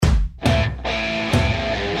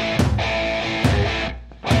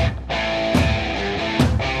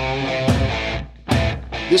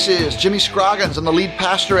This is Jimmy Scroggins. I'm the lead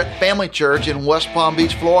pastor at Family Church in West Palm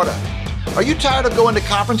Beach, Florida. Are you tired of going to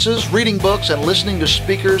conferences, reading books, and listening to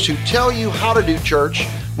speakers who tell you how to do church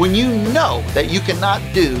when you know that you cannot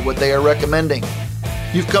do what they are recommending?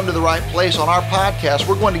 You've come to the right place. On our podcast,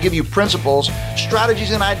 we're going to give you principles,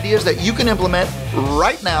 strategies, and ideas that you can implement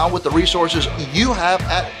right now with the resources you have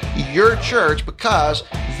at your church, because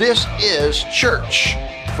this is church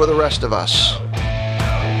for the rest of us.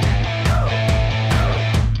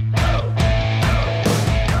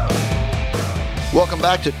 Welcome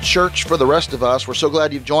back to Church for the Rest of Us. We're so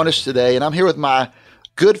glad you've joined us today, and I'm here with my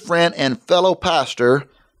good friend and fellow pastor,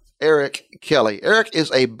 Eric Kelly. Eric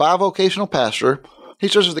is a bivocational pastor. He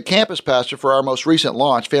serves as the campus pastor for our most recent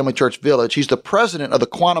launch, Family Church Village. He's the president of the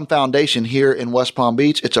Quantum Foundation here in West Palm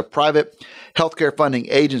Beach. It's a private healthcare funding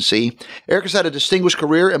agency. Eric has had a distinguished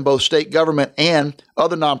career in both state government and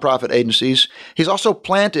other nonprofit agencies. He's also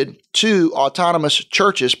planted 2 autonomous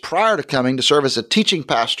churches prior to coming to serve as a teaching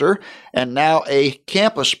pastor and now a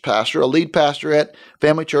campus pastor, a lead pastor at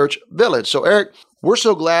Family Church Village. So Eric, we're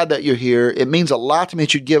so glad that you're here. It means a lot to me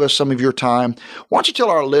that you'd give us some of your time. Why don't you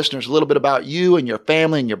tell our listeners a little bit about you and your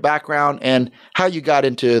family and your background and how you got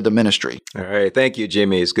into the ministry? All right. Thank you,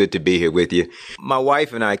 Jimmy. It's good to be here with you. My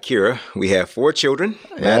wife and I, Kira, we have 4 children,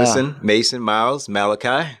 Madison, Mason, Miles,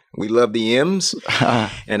 Malachi. We love the M's,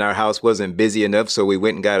 and our house wasn't busy enough, so we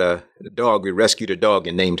went and got a dog. We rescued a dog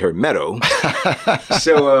and named her Meadow.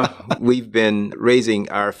 So we've been raising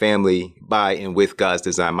our family by and with God's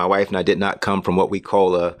design. My wife and I did not come from what we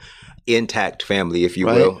call a intact family, if you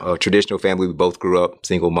will, a traditional family. We both grew up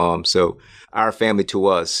single moms. So our family to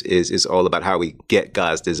us is all about how we get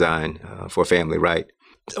God's design for family, right?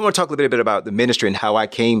 I want to talk a little bit about the ministry and how I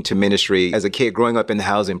came to ministry as a kid growing up in the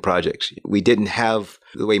housing projects. We didn't have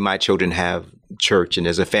the way my children have church. And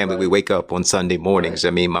as a family, we wake up on Sunday mornings.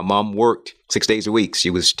 I mean, my mom worked 6 days a week.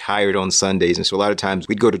 She was tired on Sundays. And so a lot of times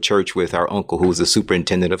we'd go to church with our uncle, who was the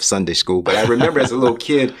superintendent of Sunday school. But I remember as a little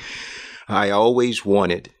kid, I always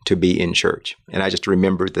wanted to be in church. And I just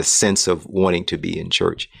remember the sense of wanting to be in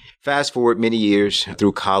church. Fast forward many years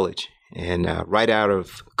through college. And right out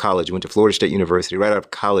of college, went to Florida State University. Right out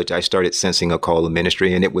of college, I started sensing a call to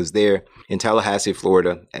ministry. And it was there in Tallahassee,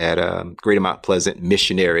 Florida, at Greater Mount Pleasant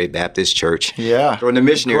Missionary Baptist Church. Yeah. Or the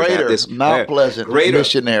Missionary Greater Baptist. Mount Pleasant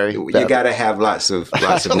Missionary. Baptist. You got to have lots of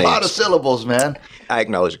That's names. a lot of syllables, man. I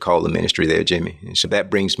acknowledge a call to ministry there, Jimmy. And so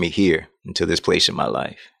that brings me here into this place in my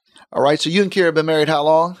life. All right. So you and Kira have been married how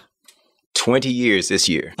long? 20 years this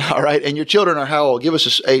year. All right. And your children are how old? Give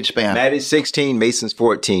us an age span. Maddie's 16, Mason's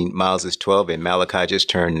 14, Miles is 12, and Malachi just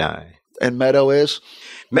turned 9. And Meadow is?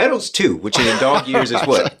 Meadow's 2, which in dog years is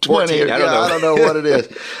what? 20. I don't know what it is.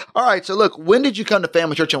 All right. So look, when did you come to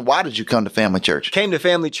Family Church and why did you come to Family Church? Came to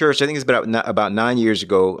Family Church, I think it's about 9 years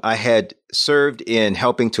ago. I had served in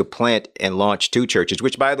helping to plant and launch 2 churches,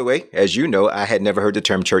 which, by the way, as you know, I had never heard the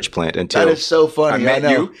term church plant until that is so funny. I met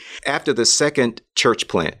you. After the second church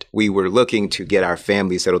plant, we were looking to get our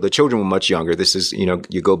family settled. The children were much younger. This is,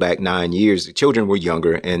 you go back 9 years. The children were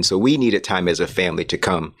younger. And so we needed time as a family to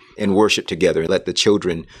come and worship together and let the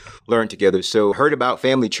children learn together. So heard about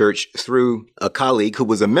Family Church through a colleague who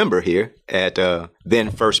was a member here at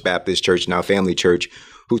then First Baptist Church, now Family Church,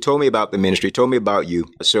 who told me about the ministry, told me about you.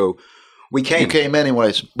 So we came. You came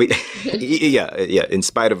anyways. Yeah, in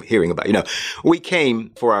spite of hearing about you. We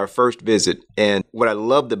came for our first visit. And what I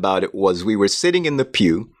loved about it was we were sitting in the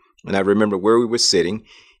pew, and I remember where we were sitting.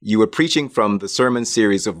 You were preaching from the sermon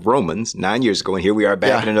series of Romans 9 years ago, and here we are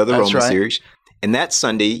back in another Roman series. And that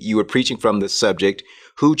Sunday, you were preaching from the subject,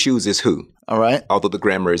 who chooses who? All right. Although the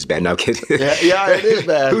grammar is bad. No, I'm kidding. Yeah, it is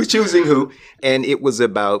bad. Who's choosing who? And it was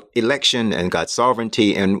about election and God's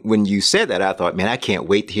sovereignty. And when you said that, I thought, man, I can't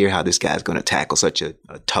wait to hear how this guy's going to tackle such a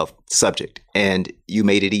tough subject. And you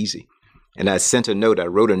made it easy. And I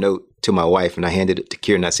wrote a note to my wife, and I handed it to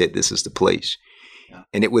Kira, and I said, this is the place. Yeah.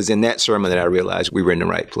 And it was in that sermon that I realized we were in the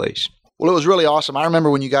right place. Well, it was really awesome. I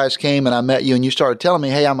remember when you guys came and I met you and you started telling me,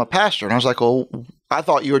 hey, I'm a pastor. And I was like, well, I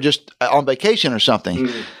thought you were just on vacation or something.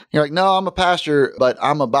 Mm-hmm. You're like, no, I'm a pastor, but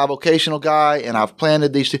I'm a bivocational guy and I've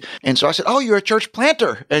planted these 2. And so I said, oh, you're a church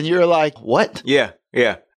planter. And you're like, what? Yeah.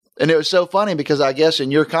 And it was so funny because I guess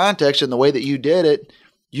in your context and the way that you did it,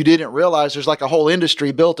 you didn't realize there's like a whole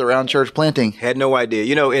industry built around church planting. Had no idea.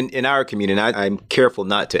 In our community, and I'm careful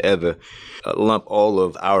not to ever lump all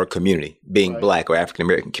of our community, being Black or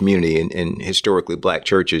African-American community and historically Black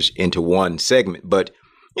churches into one segment. But,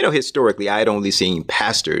 historically, I'd only seen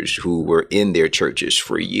pastors who were in their churches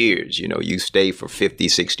for years. You stay for 50,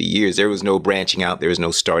 60 years. There was no branching out. There was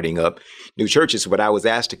no starting up new churches. But I was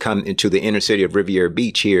asked to come into the inner city of Riviera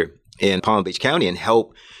Beach here in Palm Beach County and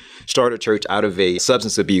help start a church out of a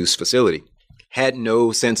substance abuse facility. Had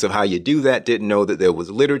no sense of how you do that, didn't know that there was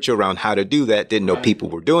literature around how to do that, didn't know people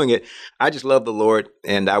were doing it. I just loved the Lord,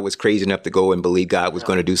 and I was crazy enough to go and believe God was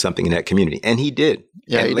going to do something in that community. And he did.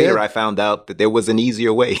 Yeah, and later I found out that there was an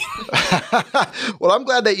easier way. Well, I'm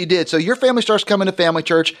glad that you did. So your family starts coming to family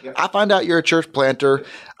church. Yeah. I find out you're a church planter.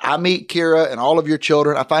 I meet Kira and all of your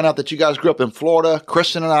children. I find out that you guys grew up in Florida.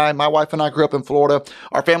 Kristen and I, my wife and I grew up in Florida.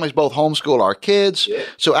 Our families both homeschool our kids. Yeah.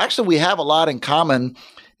 So actually we have a lot in common.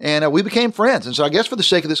 And we became friends. And so I guess for the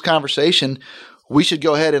sake of this conversation, we should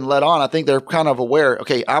go ahead and let on. I think they're kind of aware.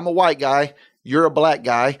 Okay, I'm a white guy. You're a black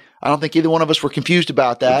guy. I don't think either one of us were confused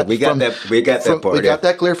about that. We got that part. We got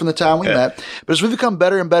that clear from the time we met. But as we've become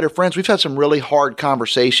better and better friends, we've had some really hard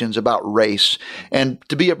conversations about race. And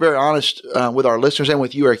to be very honest with our listeners and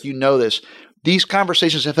with you, Eric, you know this. These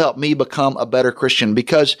conversations have helped me become a better Christian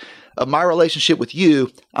because of my relationship with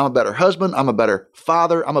you. I'm a better husband. I'm a better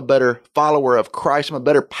father. I'm a better follower of Christ. I'm a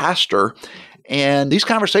better pastor. And these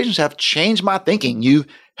conversations have changed my thinking. You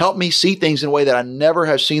helped me see things in a way that I never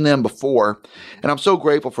have seen them before. And I'm so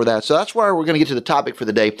grateful for that. So that's why we're going to get to the topic for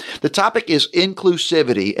the day. The topic is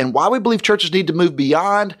inclusivity and why we believe churches need to move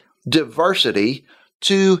beyond diversity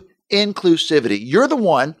to inclusivity. You're the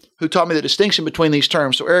one who taught me the distinction between these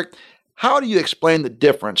terms. So Eric, how do you explain the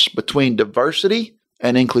difference between diversity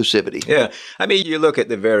and inclusivity? Yeah. I mean, you look at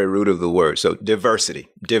the very root of the word. So diversity,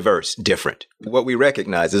 diverse, different. What we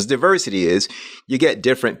recognize as diversity is you get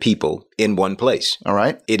different people in one place. All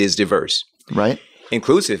right. It is diverse. Right.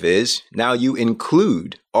 Inclusive is now you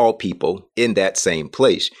include all people in that same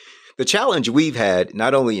place. The challenge we've had,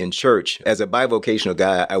 not only in church, as a bivocational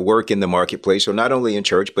guy, I work in the marketplace, so not only in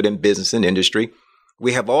church, but in business and industry.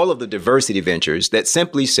 We have all of the diversity ventures that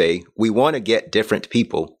simply say we want to get different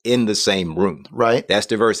people in the same room. Right. That's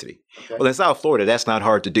diversity. Okay. Well, in South Florida, that's not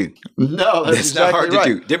hard to do. No, that's exactly not hard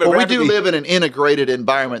right. to do. Well, we do live in an integrated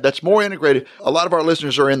environment that's more integrated. A lot of our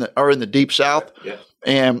listeners are in the deep South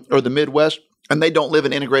or the Midwest, and they don't live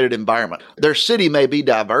in an integrated environment. Their city may be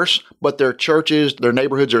diverse, but their churches, their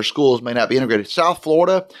neighborhoods, or schools may not be integrated. South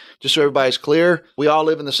Florida, just so everybody's clear, we all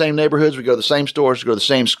live in the same neighborhoods. We go to the same stores, we go to the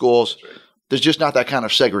same schools. There's just not that kind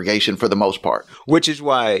of segregation for the most part. Which is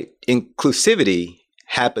why inclusivity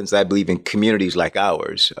happens, I believe, in communities like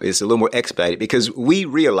ours. It's a little more expedited because we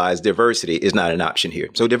realize diversity is not an option here.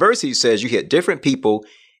 So diversity says you get different people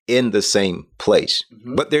in the same place,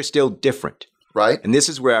 but they're still different. Right. And this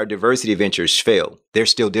is where our diversity ventures fail. They're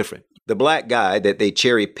still different. The black guy that they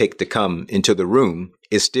cherry picked to come into the room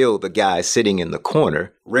is still the guy sitting in the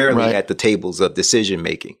corner, rarely at the tables of decision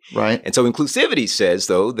making. Right. And so inclusivity says,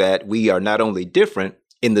 though, that we are not only different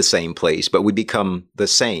in the same place, but we become the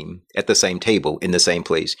same at the same table in the same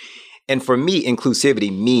place. And for me,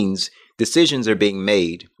 inclusivity means decisions are being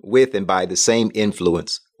made with and by the same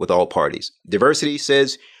influence with all parties. Diversity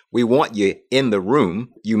says we want you in the room.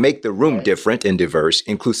 You make the room different and diverse.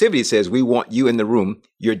 Inclusivity says we want you in the room.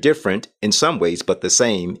 You're different in some ways, but the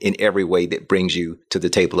same in every way that brings you to the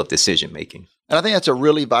table of decision making. And I think that's a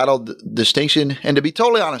really vital distinction. And to be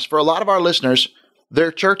totally honest, for a lot of our listeners, their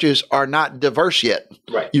churches are not diverse yet.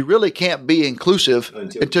 Right. You really can't be inclusive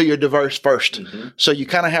until you're diverse first. So you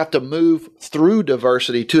kind of have to move through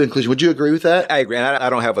diversity to inclusion. Would you agree with that? I agree. And I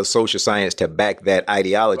don't have a social science to back that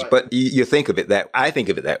ideology, but you think of it that I think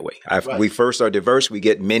of it that way. We first are diverse. We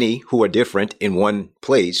get many who are different in one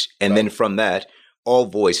place. And then from that, all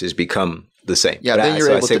voices become the same. Yeah, then you're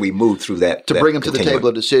able to we move through that. To bring them to the table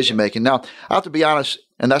of decision making. Now, I have to be honest,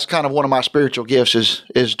 and that's kind of one of my spiritual gifts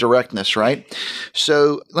is directness, right?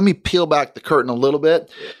 So let me peel back the curtain a little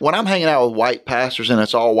bit. When I'm hanging out with white pastors, and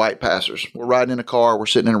it's all white pastors, we're riding in a car, we're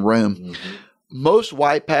sitting in a room. Most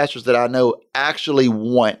white pastors that I know actually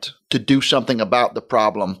want to do something about the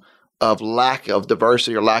problem of lack of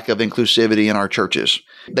diversity or lack of inclusivity in our churches.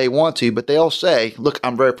 They want to, but they'll say, look,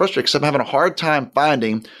 I'm very frustrated because I'm having a hard time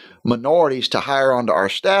finding minorities to hire onto our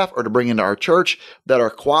staff or to bring into our church that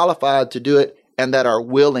are qualified to do it and that are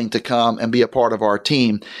willing to come and be a part of our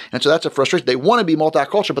team. And so that's a frustration. They want to be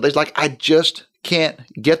multicultural, but they're like, I just can't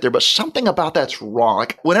get there. But something about that's wrong.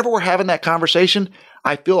 Like whenever we're having that conversation,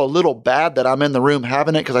 I feel a little bad that I'm in the room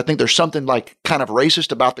having it because I think there's something like kind of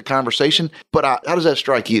racist about the conversation. But how does that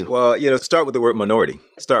strike you? Well, start with the word minority.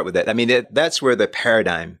 Start with that. I mean, that's where the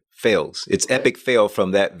paradigm fails. It's epic fail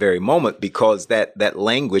from that very moment because that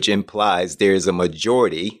language implies there's a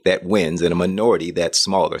majority that wins and a minority that's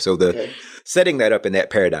smaller. So setting that up in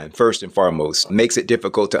that paradigm, first and foremost, makes it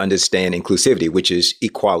difficult to understand inclusivity, which is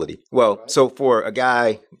equality. Well, so for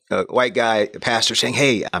a white guy, a pastor saying,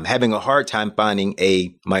 hey, I'm having a hard time finding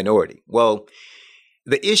a minority. Well,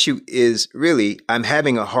 The issue is really, I'm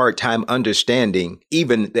having a hard time understanding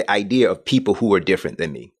even the idea of people who are different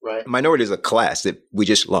than me. Right. Minority is a class that we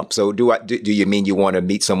just lump. So do you mean you want to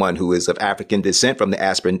meet someone who is of African descent from the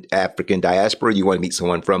African diaspora? You want to meet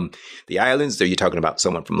someone from the islands? Are you talking about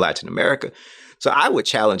someone from Latin America? So I would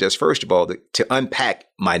challenge us, first of all, to unpack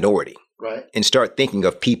minority. Right. And start thinking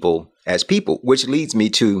of people as people, which leads me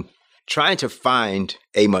to trying to find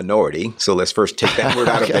a minority. So let's first take that word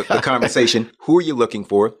out of the conversation. Who are you looking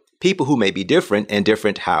for? People who may be different, and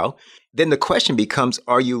different how? Then the question becomes,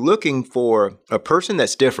 are you looking for a person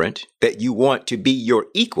that's different that you want to be your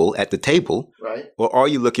equal at the table? Right. Or are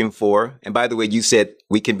you looking for, and by the way, you said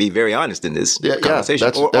we can be very honest in this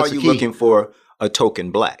conversation, or are you looking for a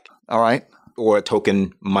token black? All right. Or a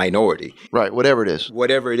token minority. Right, whatever it is.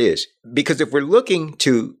 Whatever it is. Because if we're looking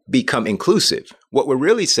to become inclusive, what we're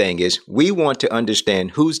really saying is we want to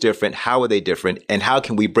understand who's different, how are they different, and how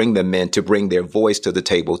can we bring them in to bring their voice to the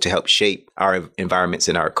table to help shape our environments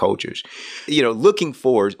and our cultures. Looking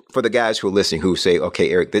forward for the guys who are listening who say,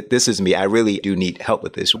 okay, Eric, this is me. I really do need help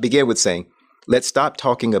with this. We'll begin with saying, let's stop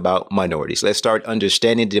talking about minorities. Let's start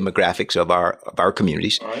understanding the demographics of our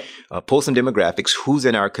communities. All right. Pull some demographics. Who's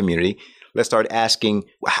in our community? Let's start asking,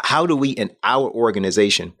 how do we in our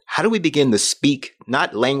organization, how do we begin to speak,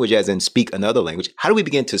 not language as in speak another language, how do we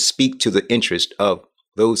begin to speak to the interest of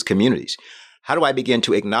those communities? How do I begin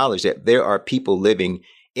to acknowledge that there are people living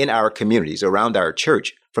in our communities, around our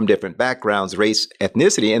church, from different backgrounds, race,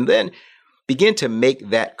 ethnicity, and then begin to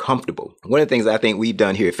make that comfortable? One of the things I think we've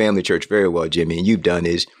done here at Family Church very well, Jimmy, and you've done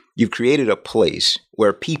is you've created a place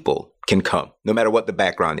where people can come, no matter what the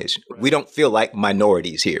background is. Right. We don't feel like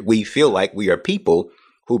minorities here. We feel like we are people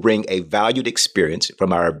who bring a valued experience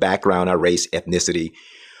from our background, our race, ethnicity,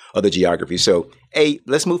 other geography. So A,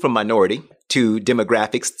 let's move from minority to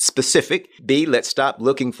demographics specific. B, let's stop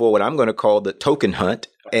looking for what I'm going to call the token hunt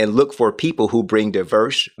and look for people who bring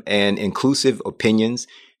diverse and inclusive opinions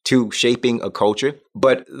to shaping a culture.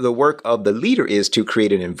 But the work of the leader is to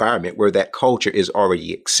create an environment where that culture is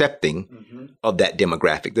already accepting of that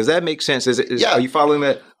demographic. Does that make sense? Are you following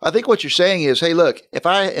that? I think what you're saying is, hey, look, if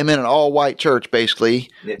I am in an all-white church, basically,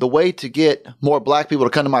 the way to get more black people to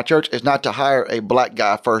come to my church is not to hire a black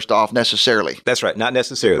guy first off necessarily. That's right. Not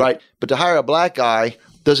necessarily. Right. But to hire a black guy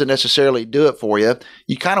doesn't necessarily do it for you.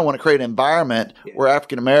 You kind of want to create an environment where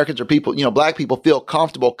African Americans or people, black people feel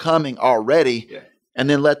comfortable coming already. Yeah. And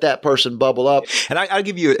then let that person bubble up. And I'll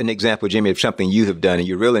give you an example, Jimmy, of something you have done and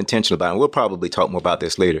you're real intentional about it. And we'll probably talk more about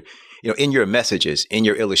this later. In your messages, in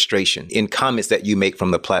your illustration, in comments that you make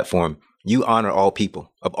from the platform, you honor all people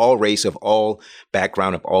of all race, of all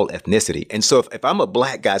background, of all ethnicity. And so if I'm a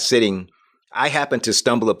black guy sitting, I happen to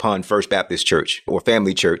stumble upon First Baptist Church or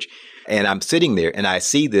Family Church, and I'm sitting there and I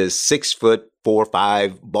see this 6'4",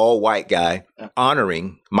 5", bald white guy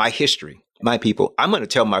honoring my history. My people, I'm going to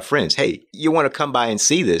tell my friends, hey, you want to come by and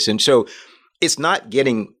see this. And so it's not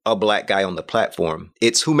getting a black guy on the platform.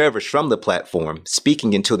 It's whomever's from the platform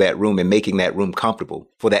speaking into that room and making that room comfortable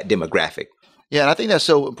for that demographic. Yeah, and I think that's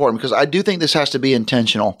so important because I do think this has to be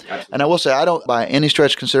intentional. Absolutely. And I will say I don't by any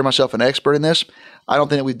stretch consider myself an expert in this. I don't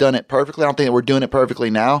think that we've done it perfectly. I don't think that we're doing it perfectly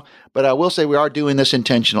now. But I will say we are doing this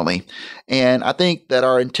intentionally. And I think that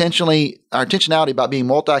our intentionality about being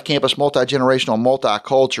multi-campus, multi-generational,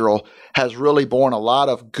 multicultural has really borne a lot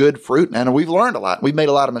of good fruit. And we've learned a lot. We've made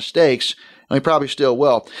a lot of mistakes. And we probably still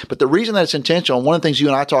will. But the reason that it's intentional, one of the things you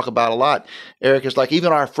and I talk about a lot, Eric, is like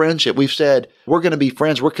even our friendship, we've said we're going to be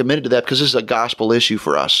friends. We're committed to that because this is a gospel issue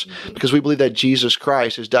for us. Mm-hmm. Because we believe that Jesus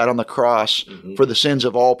Christ has died on the cross for the sins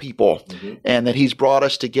of all people. And that he's brought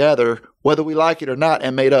us together, whether we like it or not,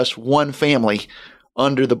 and made us one family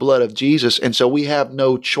under the blood of Jesus. And so we have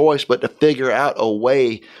no choice but to figure out a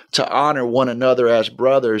way to honor one another as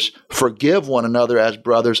brothers, forgive one another as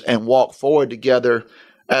brothers, and walk forward together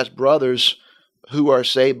as brothers who are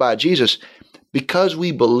saved by Jesus. Because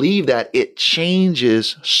we believe that, it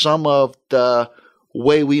changes some of the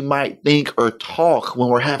way we might think or talk when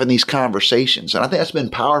we're having these conversations. And I think that's been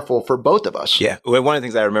powerful for both of us. Yeah. Well, one of the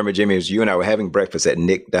things I remember, Jimmy, is you and I were having breakfast at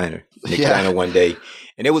Nick Diner one day.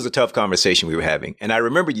 And it was a tough conversation we were having. And I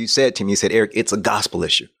remember you said to me, you said, Eric, it's a gospel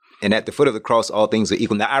issue. And at the foot of the cross, all things are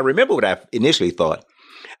equal. Now, I remember what I initially thought.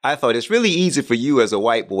 I thought it's really easy for you as a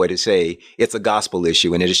white boy to say it's a gospel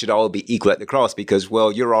issue and it should all be equal at the cross because,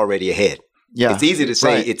 well, you're already ahead. Yeah, it's easy to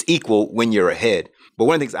say it's equal when you're ahead. But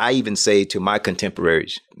one of the things I even say to my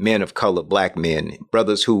contemporaries, men of color, black men,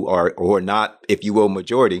 brothers who are or not, if you will,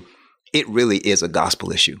 majority, it really is a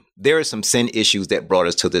gospel issue. There are some sin issues that brought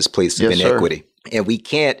us to this place of inequity. Sir. And we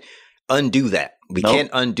can't undo that. We can't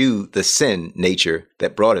undo the sin nature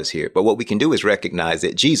that brought us here. But what we can do is recognize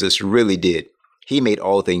that Jesus really did He made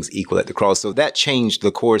all things equal at the cross. So that changed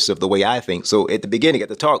the course of the way I think. So at the beginning, at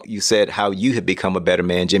the talk, you said how you have become a better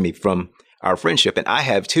man, Jimmy, from our friendship. And I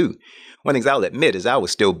have too. One of the things I'll admit is I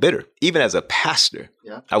was still bitter. Even as a pastor,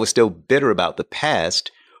 I was still bitter about the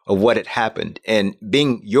past of what had happened. And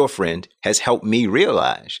being your friend has helped me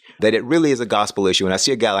realize that it really is a gospel issue. And I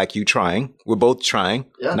see a guy like you trying. We're both trying,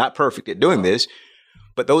 not perfect at doing this.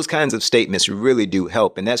 But those kinds of statements really do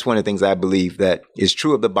help. And that's one of the things I believe that is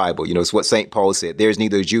true of the Bible. You know, it's what St. Paul said. There's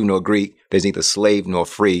neither Jew nor Greek. There's neither slave nor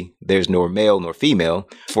free. There's nor male nor female.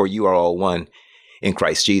 For you are all one in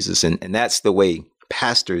Christ Jesus. And that's the way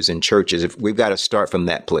pastors and churches, if we've got to start from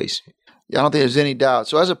that place. Yeah, I don't think there's any doubt.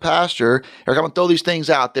 So as a pastor, Eric, I'm going to throw these things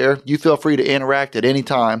out there. You feel free to interact at any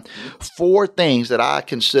time. 4 things that I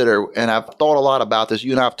consider, and I've thought a lot about this.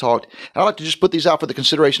 You and I have talked. I'd like to just put these out for the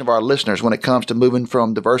consideration of our listeners when it comes to moving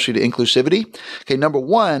from diversity to inclusivity. Okay, number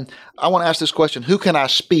 1, I want to ask this question: who can I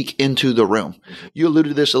speak into the room? You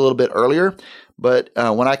alluded to this a little bit earlier. But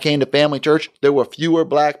when I came to Family Church, there were fewer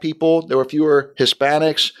Black people. There were fewer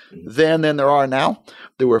Hispanics then than there are now.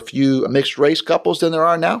 There were few mixed race couples than there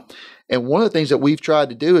are now. And one of the things that we've tried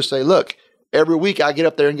to do is say, look, every week I get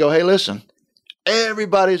up there and go, hey, listen,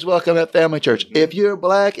 everybody's welcome at Family Church. If you're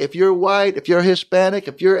Black, if you're white, if you're Hispanic,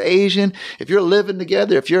 if you're Asian, if you're living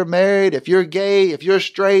together, if you're married, if you're gay, if you're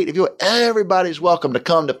straight, everybody's welcome to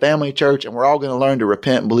come to Family Church, and we're all going to learn to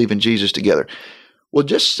repent and believe in Jesus together. Well,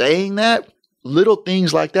 just saying that, little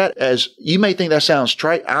things like that, as you may think that sounds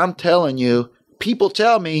trite, I'm telling you, people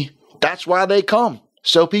tell me that's why they come.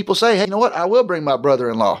 So people say, hey, you know what? I will bring my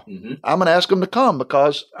brother-in-law. I'm going to ask them to come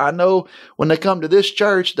because I know when they come to this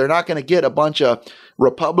church, they're not going to get a bunch of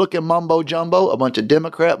Republican mumbo jumbo, a bunch of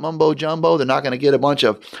Democrat mumbo jumbo. They're not going to get a bunch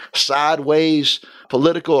of sideways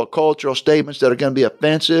political or cultural statements that are going to be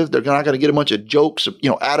offensive. They're not going to get a bunch of jokes,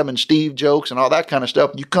 Adam and Steve jokes and all that kind of stuff.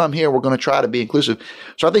 You come here, we're going to try to be inclusive.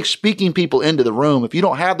 So I think speaking people into the room, if you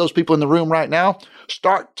don't have those people in the room right now,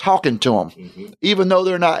 start talking to them, even though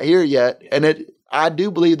they're not here yet. And I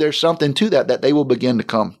do believe there's something to that they will begin to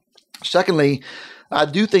come. Secondly, I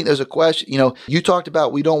do think there's a question, you talked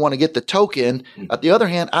about we don't want to get the token. On the other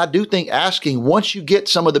hand, I do think asking, once you get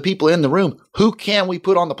some of the people in the room, who can we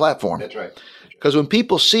put on the platform? That's right. Because when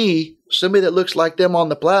people see somebody that looks like them on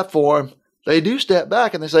the platform, they do step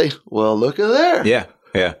back and they say, well, look at there. Yeah.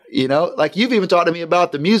 Yeah. Like you've even talked to me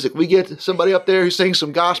about the music. We get somebody up there who sings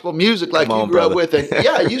some gospel music like you grew up with.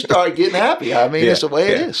 And you start getting happy. I mean, it's the way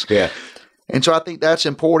it is. Yeah. And so I think that's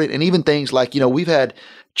important. And even things like, we've had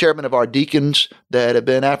chairmen of our deacons that have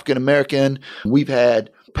been African American. We've had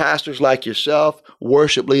pastors like yourself,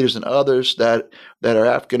 worship leaders and others that are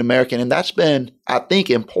African American. And that's been, I think,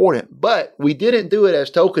 important. But we didn't do it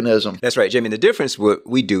as tokenism. That's right, Jimmy. The difference what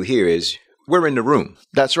we do here is we're in the room.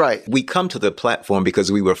 That's right. We come to the platform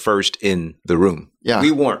because we were first in the room. Yeah.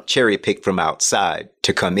 We weren't cherry picked from outside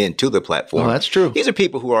to come into the platform. Oh, that's true. These are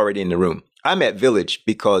people who are already in the room. I'm at Village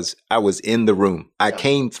because I was in the room. I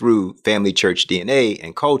came through Family Church DNA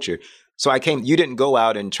and culture. So you didn't go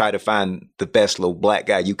out and try to find the best little Black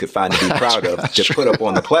guy you could find to be proud of to put up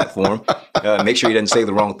on the platform. Make sure he doesn't say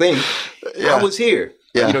the wrong thing. Yeah. I was here.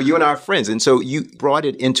 Yeah. You and I are friends. And so you brought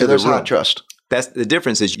it into the room. There's high trust. That's the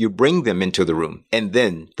difference is you bring them into the room and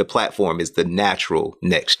then the platform is the natural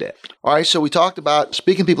next step. All right. So we talked about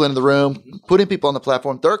speaking people into the room, putting people on the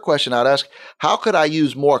platform. Third question I'd ask, how could I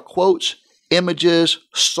use more quotes, images,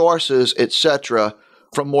 sources, etc.,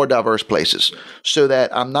 from more diverse places so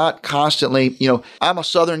that I'm not constantly, I'm a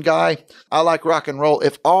Southern guy. I like rock and roll.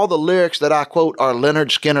 If all the lyrics that I quote are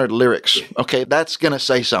Leonard Skinner lyrics, okay, that's going to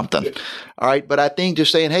say something. All right. But I think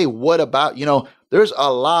just saying, hey, what about, there's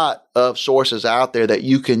a lot of sources out there that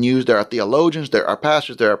you can use. There are theologians, there are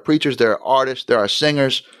pastors, there are preachers, there are artists, there are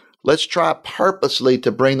singers. Let's try purposely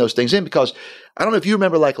to bring those things in because I don't know if you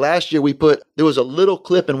remember, like last year, there was a little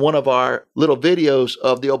clip in one of our little videos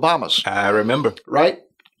of the Obamas. I remember. Right?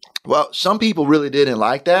 Well, some people really didn't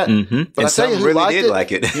like that. Mm-hmm. But I tell you who really did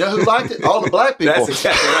like it. You know who liked it? All the Black people. That's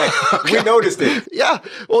exactly right. Okay. We noticed it. Yeah.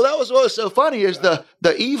 Well, that was what was so funny is the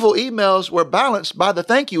evil emails were balanced by the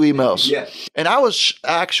thank you emails. Yeah. And I was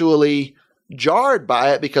actually jarred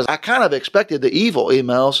by it because I kind of expected the evil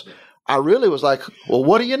emails. I really was like, well,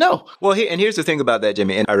 what do you know? Well, here's the thing about that,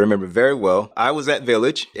 Jimmy. And I remember very well, I was at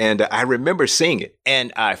Village and I remember seeing it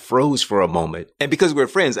and I froze for a moment. And because we're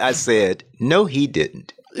friends, I said, no, he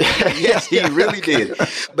didn't. Yes, he really did.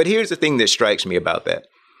 But here's the thing that strikes me about that.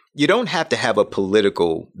 You don't have to have a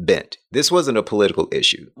political bent. This wasn't a political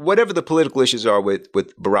issue. Whatever the political issues are with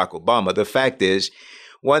Barack Obama, the fact is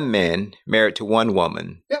one man married to one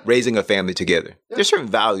woman, raising a family together. There's certain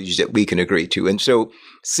values that we can agree to. And so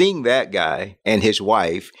seeing that guy and his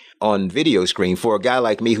wife on video screen for a guy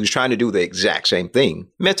like me who's trying to do the exact same thing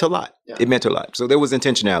meant a lot. It meant a lot. So there was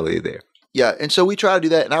intentionality there. Yeah, and so we try to do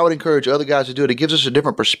that, and I would encourage other guys to do it. It gives us a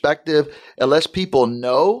different perspective. It lets people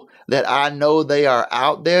know that I know they are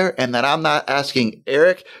out there and that I'm not asking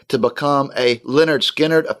Eric to become a Leonard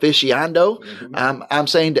Skinner aficionado. I'm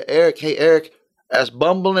saying to Eric, hey, Eric, as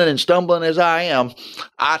bumbling and stumbling as I am,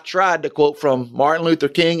 I tried to quote from Martin Luther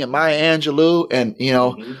King and Maya Angelou and,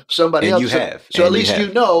 somebody and else. You have. So at least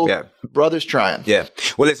brother's trying. Yeah.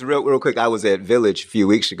 Well, listen, real quick. I was at Village a few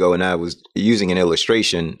weeks ago and I was using an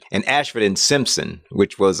illustration, and Ashford and Simpson,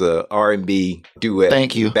 which was a R&B duet.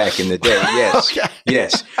 Thank you. Back in the day. Yes. Okay.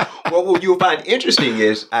 Yes. Well, what you'll find interesting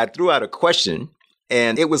is I threw out a question.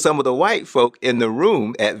 And it was some of the white folk in the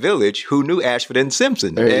room at Village who knew Ashford and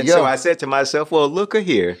Simpson. And so I said to myself, well, look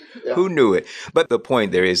here, who knew it? But the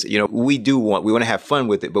point there is, we want to have fun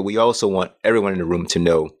with it, but we also want everyone in the room to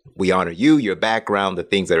know we honor you, your background, the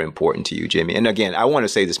things that are important to you, Jimmy. And again, I want to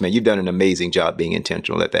say this, man, you've done an amazing job being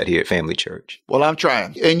intentional at that here at Family Church. Well, I'm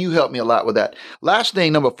trying. And you helped me a lot with that. Last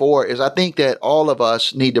thing, number 4, is I think that all of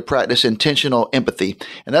us need to practice intentional empathy.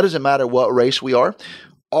 And that doesn't matter what race we are.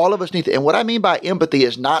 All of us need to, and what I mean by empathy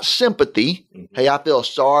is not sympathy. Hey, I feel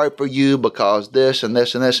sorry for you because this and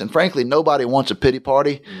this and this. And frankly, nobody wants a pity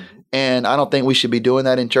party. And I don't think we should be doing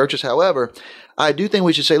that in churches. However, I do think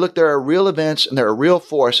we should say, look, there are real events and there are real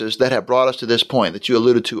forces that have brought us to this point that you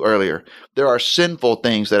alluded to earlier. There are sinful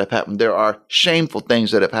things that have happened. There are shameful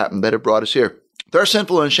things that have happened that have brought us here. There are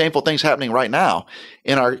sinful and shameful things happening right now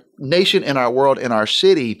in our nation, in our world, in our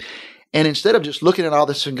city. And instead of just looking at all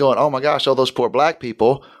this and going, oh my gosh, all those poor black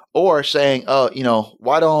people, or saying, oh,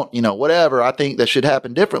 why don't, whatever, I think that should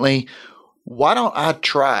happen differently. Why don't I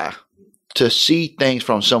try to see things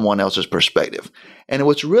from someone else's perspective? And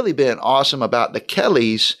what's really been awesome about the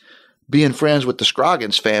Kellys being friends with the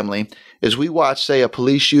Scroggins family is we watch, say, a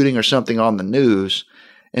police shooting or something on the news.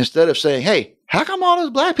 Instead of saying, hey, how come all those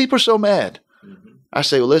black people are so mad? I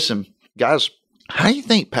say, well, listen, guys, how do you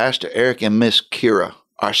think Pastor Eric and Miss Kira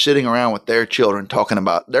are sitting around with their children talking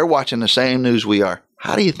about, they're watching the same news we are.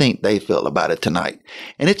 How do you think they feel about it tonight?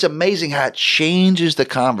 And it's amazing how it changes the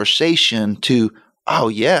conversation to, oh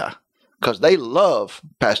yeah, because they love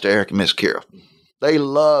Pastor Eric and Miss Kira. They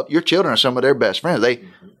love, your children are some of their best friends.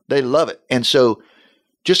 They love it. And so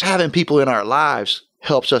just having people in our lives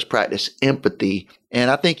helps us practice empathy.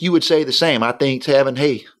 And I think you would say the same. I think having,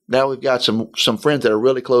 hey, now we've got some friends that are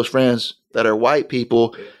really close friends that are white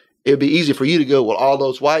people. It'd be easy for you to go, well, all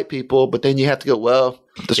those white people, but then you have to go, well,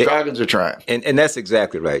 the Scroggins are trying. And that's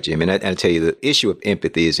exactly right, Jim. And I tell you, the issue of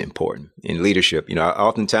empathy is important in leadership.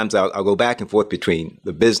 Oftentimes I'll go back and forth between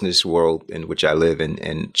the business world in which I live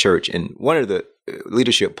and church. And one of the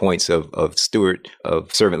leadership points of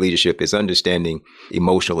servant leadership is understanding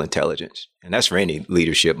emotional intelligence. And that's for any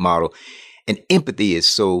leadership model. And empathy is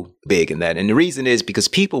so big in that. And the reason is because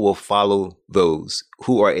people will follow those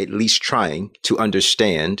who are at least trying to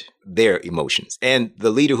understand their emotions. And the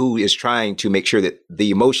leader who is trying to make sure that the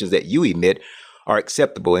emotions that you emit are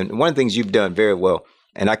acceptable. And one of the things you've done very well,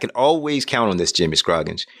 and I can always count on this, Jimmy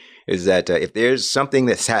Scroggins, is that if there's something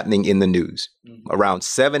that's happening in the news, around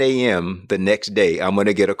 7 a.m. the next day, I'm going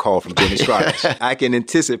to get a call from Jimmy Scroggins. I can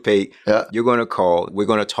anticipate you're going to call. We're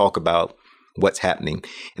going to talk about what's happening.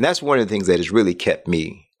 And that's one of the things that has really kept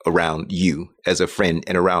me around you as a friend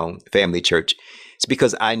and around Family Church. It's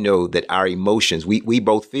because I know that our emotions, we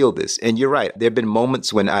both feel this. And you're right. There have been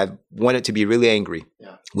moments when I've wanted to be really angry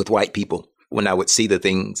with white people when I would see the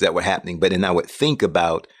things that were happening. But then I would think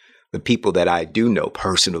about the people that I do know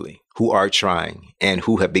personally who are trying and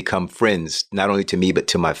who have become friends, not only to me, but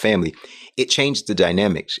to my family. It changed the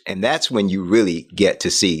dynamics. And that's when you really get to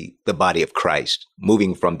see the body of Christ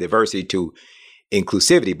moving from diversity to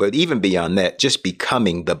inclusivity. But even beyond that, just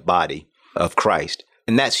becoming the body of Christ.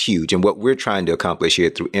 And that's huge. And what we're trying to accomplish here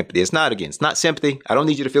through empathy, it's not sympathy. I don't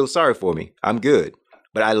need you to feel sorry for me. I'm good.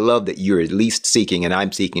 But I love that you're at least seeking, and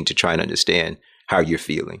I'm seeking to try and understand how you're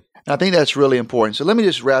feeling. I think that's really important. So let me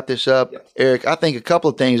just wrap this up, Eric. I think a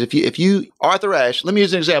couple of things. If you, Arthur Ashe, let me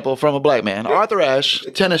use an example from a black man. Arthur Ashe,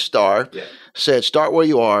 tennis star, said, start where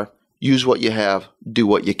you are, use what you have, do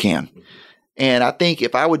what you can. And I think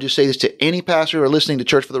if I would just say this to any pastor or listening to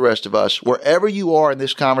Church for the Rest of Us, wherever you are in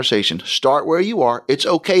this conversation, start where you are. It's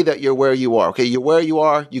okay that you're where you are. Okay, you're where you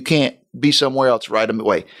are. You can't be somewhere else right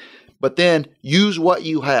away. But then use what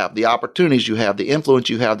you have, the opportunities you have, the influence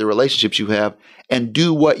you have, the relationships you have, and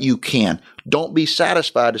do what you can. Don't be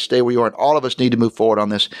satisfied to stay where you are. And all of us need to move forward on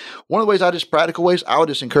this. One of the ways practical ways, I would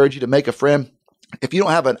just encourage you to make a friend If you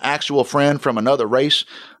don't have an actual friend from another race,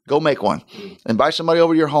 go make one. Invite somebody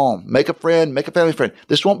over to your home. Make a friend, make a family friend.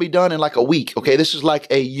 This won't be done in like a week, okay? This is like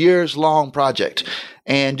a years-long project.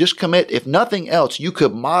 And just commit. If nothing else, you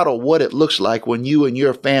could model what it looks like when you and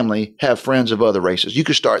your family have friends of other races. You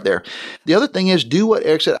could start there. The other thing is do what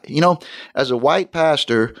Eric said. As a white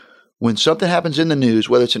pastor, when something happens in the news,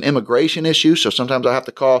 whether it's an immigration issue, so sometimes I have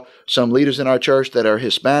to call some leaders in our church that are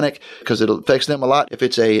Hispanic because it affects them a lot. If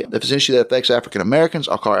it's an issue that affects African Americans,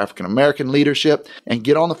 I'll call African American leadership and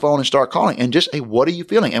get on the phone and start calling and just, hey, what are you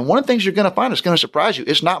feeling? And one of the things you're going to find is going to surprise you.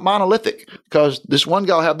 It's not monolithic because this one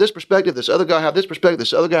guy will have this perspective, this other guy will have this perspective,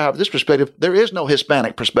 this other guy will have this perspective. There is no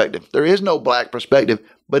Hispanic perspective. There is no black perspective,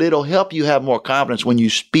 but it'll help you have more confidence when you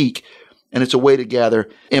speak. And it's a way to gather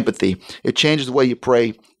empathy. It changes the way you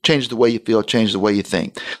pray, changes the way you feel, changes the way you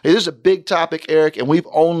think. This is a big topic, Eric, and we've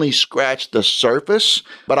only scratched the surface,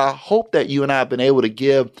 but I hope that you and I have been able to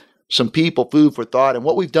give some people food for thought. And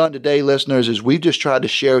what we've done today, listeners, is we've just tried to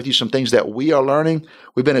share with you some things that we are learning.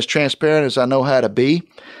 We've been as transparent as I know how to be.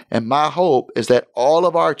 And my hope is that all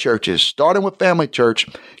of our churches, starting with Family Church,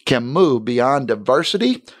 can move beyond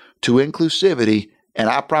diversity to inclusivity. And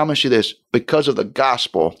I promise you this, because of the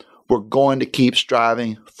gospel, we're going to keep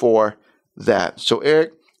striving for that. So,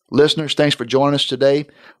 Eric, listeners, thanks for joining us today.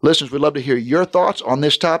 Listeners, we'd love to hear your thoughts on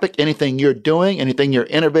this topic. Anything you're doing, anything you're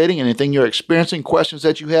innovating, anything you're experiencing, questions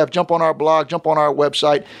that you have, jump on our blog, jump on our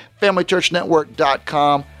website,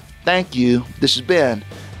 familychurchnetwork.com. Thank you. This has been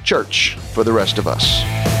Church for the Rest of Us.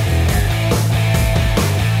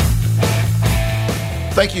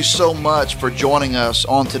 Thank you so much for joining us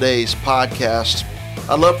on today's podcast.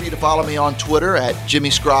 I'd love for you to follow me on Twitter at Jimmy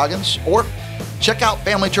Scroggins, or check out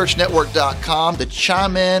familychurchnetwork.com to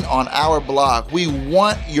chime in on our blog. We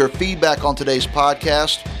want your feedback on today's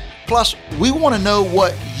podcast. Plus, we want to know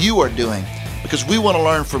what you are doing because we want to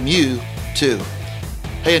learn from you too.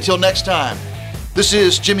 Hey, until next time, this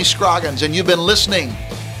is Jimmy Scroggins, and you've been listening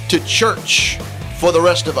to Church for the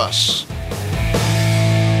Rest of Us.